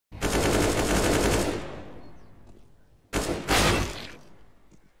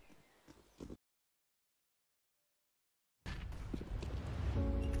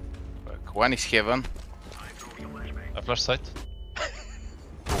One is heaven. I flash site.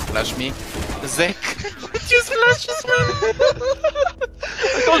 Flash me. Zach! Just flashes, man!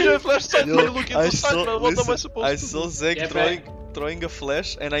 I told you I flash site, Yo, man, you look into site, man, what am I supposed I to saw do? Zach Yeah, throwing a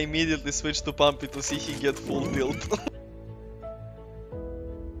flash and I immediately switched to Pumpy to see he get full tilt.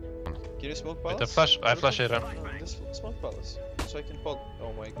 Can you smoke palace? I flash A ramp. Just smoke palace, so I can pog.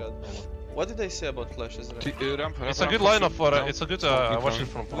 Oh my god. What did I say about flashes? It's a good lineup for it's a good watching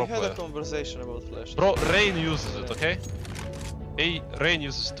from pro We had a player. conversation about flashes. Bro, Rain uses it, okay? Rain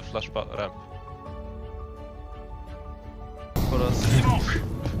uses it to flash ramp. For us.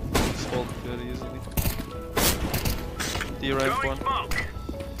 It's hold very easily. D ramp one.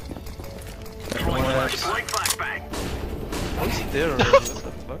 How is he there already? What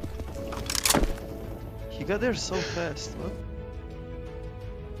the fuck? He got there so fast, what?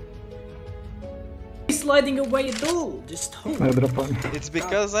 He's sliding away at all. Just hold. It's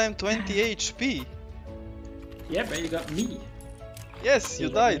because I'm 20 HP. Yeah, but you got me. Yes, you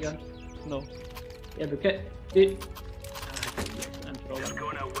died. No, Yeah, because it. I'm trolling.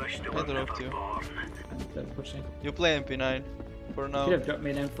 I dropped you. I'm pushing. You play MP9 for Could now. have dropped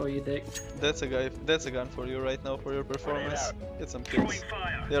me down for you, Dick. That's a gun for you right now for your performance. Get some kills.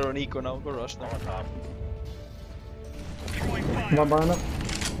 They're on eco now. Go rush them.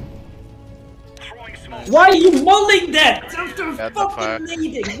 Why are you mulling that? After What the fuck? fucking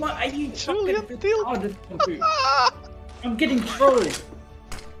nading? What are you Julian, fucking tilt. retarded? I'm getting trolled.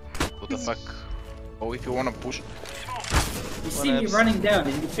 What the fuck? Oh, if you wanna push. You see me running down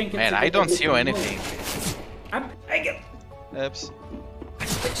and you think it's Man, a I bit don't of a see you mull. anything. I get. Apps.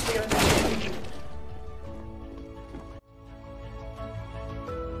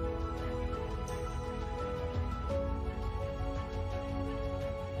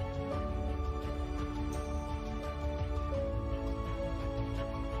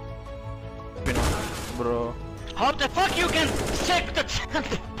 Bro. How the fuck you can check the champ?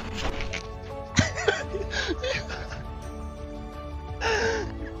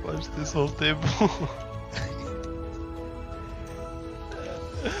 Watch this whole table.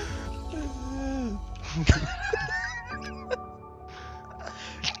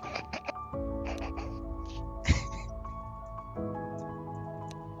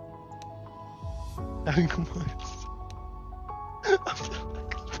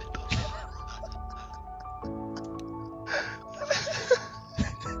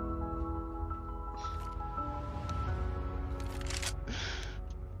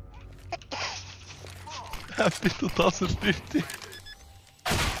 Happy 2050.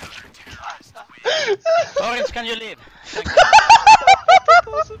 Orange, can you leave? Thank you.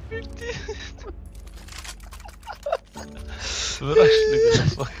 2050. We're actually gonna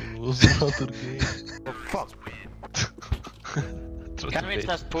fucking lose another game. Oh, fuck. Can we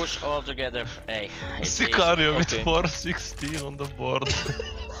just push all together? Hey, Sicario with okay. 416 on the board.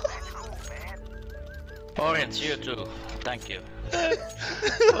 Orange, you too. Thank you.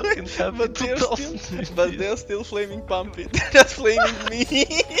 Fucking happy 2050. But they're still flaming Pumpy. They're not flaming me.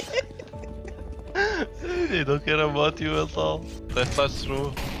 They don't care about you at all. They flash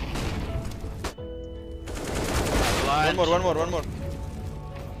through. One more.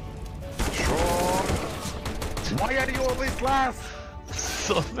 Sure. Why are you always last?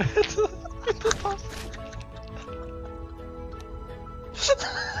 So bad.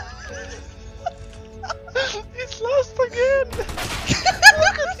 He's lost again!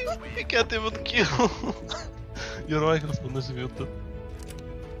 Look at him! He can't even kill! Your microphone is muted.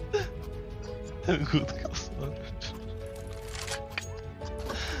 Good kills, man.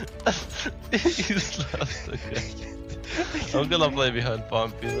 He's lost again. I'm gonna play behind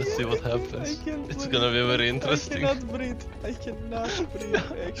Pumpy, let's see what happens. It's gonna be very interesting. I cannot breathe.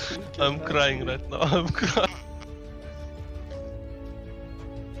 Actually, I'm crying right now, I'm crying.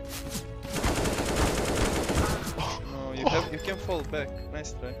 No, you can fall back.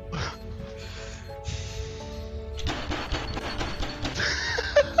 Nice try.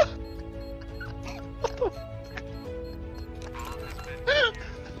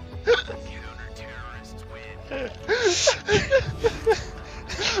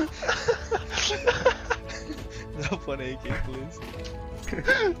 Drop one AK, please.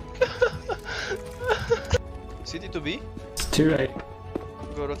 City to B? It's 2-8.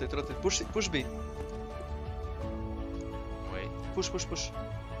 Go rotate. Push B. Wait. Push.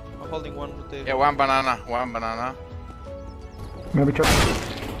 I'm holding one rotate. Yeah, one banana. Maybe chop.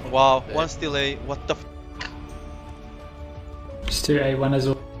 Wow, one still A. What the f? It's 2-8, one as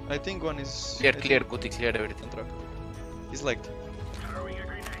well. I think one is... Clear, Kuti, clear everything. He's lagged.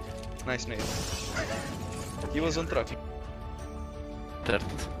 Nice nade. He was on track. Third.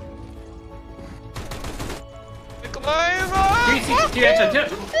 360 headshot, yeah.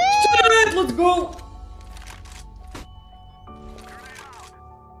 Shit, let's go!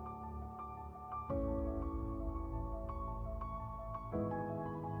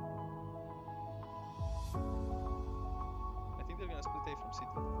 I think they're gonna split A from city.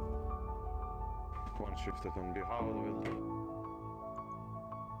 One shifted on behalf of it.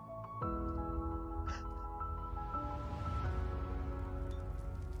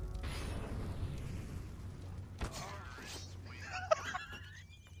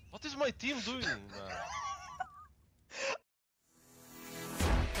 What is my team doing, man?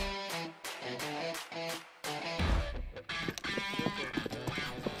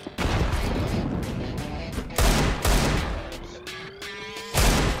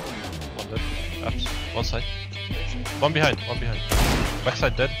 One dead. Apps. One side. One behind. One behind.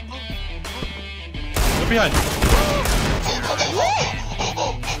 Backside dead. One behind.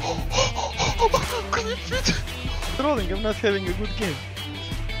 Trolling, I'm not having a good game.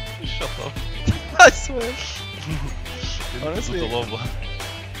 Shut up. I swear. Honestly.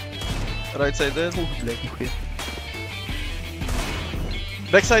 Right side dead.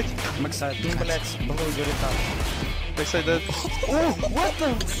 Backside. Backside, Timberlegs, below your retard. Backside dead.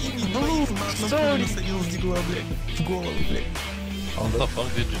 What the fuck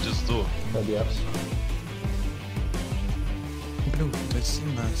did you just do? Блин, это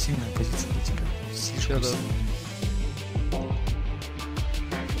сильная позиция для тебя. Слишком Да.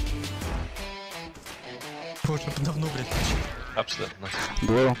 Боже, давно, блядь, Apps dead. Nice.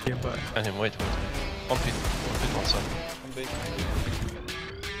 Duel. ебать. Wait. One pit, one side. I'm big.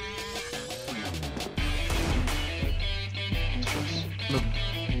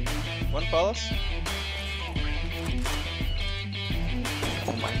 One palace.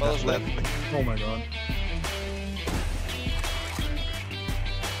 Oh my Palace dead. Oh my god.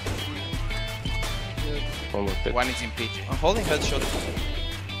 One is in pitch. I'm holding headshot.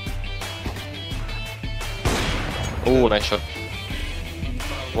 Oh, nice shot.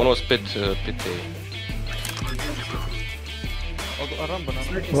 One was pit A. I'll run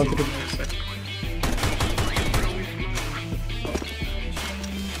banana. One ticket.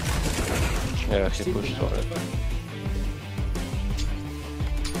 Yeah, he pushed for it.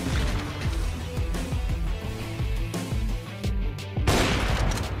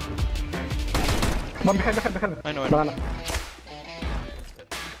 One behind. I know. Banana.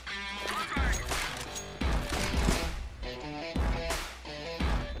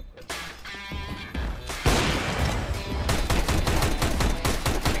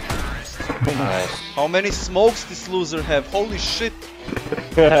 Nice. How many smokes this loser have? Holy shit!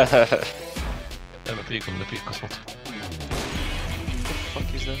 Jävla pikon, det pikar snart. What the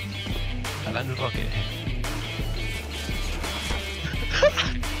fuck is that? Älä nu rake.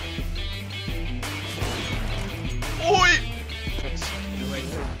 Oj!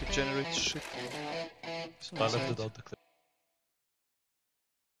 Degenerate shit. Fan efter